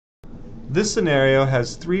This scenario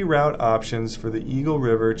has 3 route options for the Eagle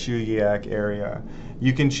River-Chugiak area.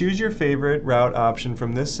 You can choose your favorite route option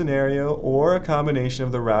from this scenario or a combination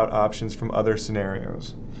of the route options from other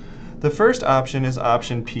scenarios. The first option is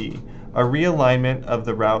option P, a realignment of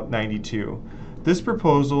the Route 92. This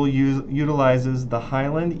proposal utilizes the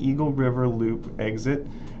Highland Eagle River Loop exit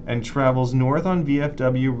and travels north on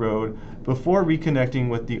VFW Road before reconnecting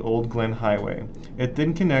with the Old Glen Highway. It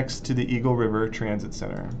then connects to the Eagle River Transit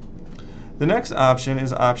Center. The next option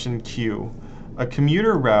is option Q, a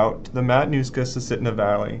commuter route to the Matanuska-Susitna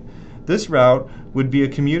Valley. This route would be a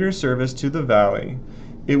commuter service to the valley.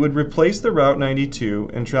 It would replace the Route 92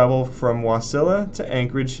 and travel from Wasilla to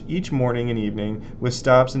Anchorage each morning and evening with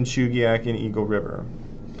stops in Chugiak and Eagle River.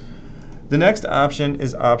 The next option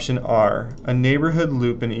is option R, a neighborhood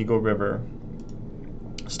loop in Eagle River.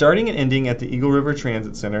 Starting and ending at the Eagle River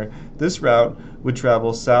Transit Center, this route would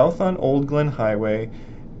travel south on Old Glen Highway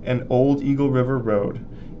and Old Eagle River Road,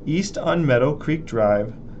 east on Meadow Creek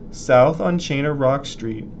Drive, south on Chain of Rock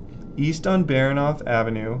Street, east on Baranoff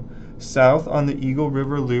Avenue, south on the Eagle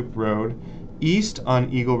River Loop Road, east on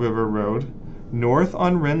Eagle River Road, north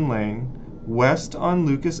on Wren Lane, west on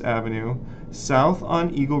Lucas Avenue, south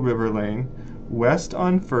on Eagle River Lane, west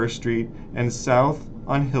on First Street, and south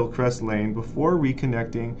on Hillcrest Lane before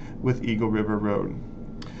reconnecting with Eagle River Road.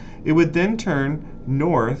 It would then turn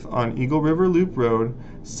north on Eagle River Loop Road,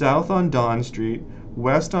 south on Dawn Street,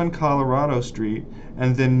 west on Colorado Street,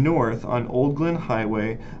 and then north on Old Glen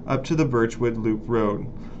Highway up to the Birchwood Loop Road.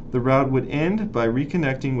 The route would end by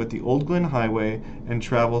reconnecting with the Old Glen Highway and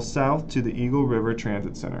travel south to the Eagle River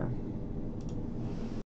Transit Center.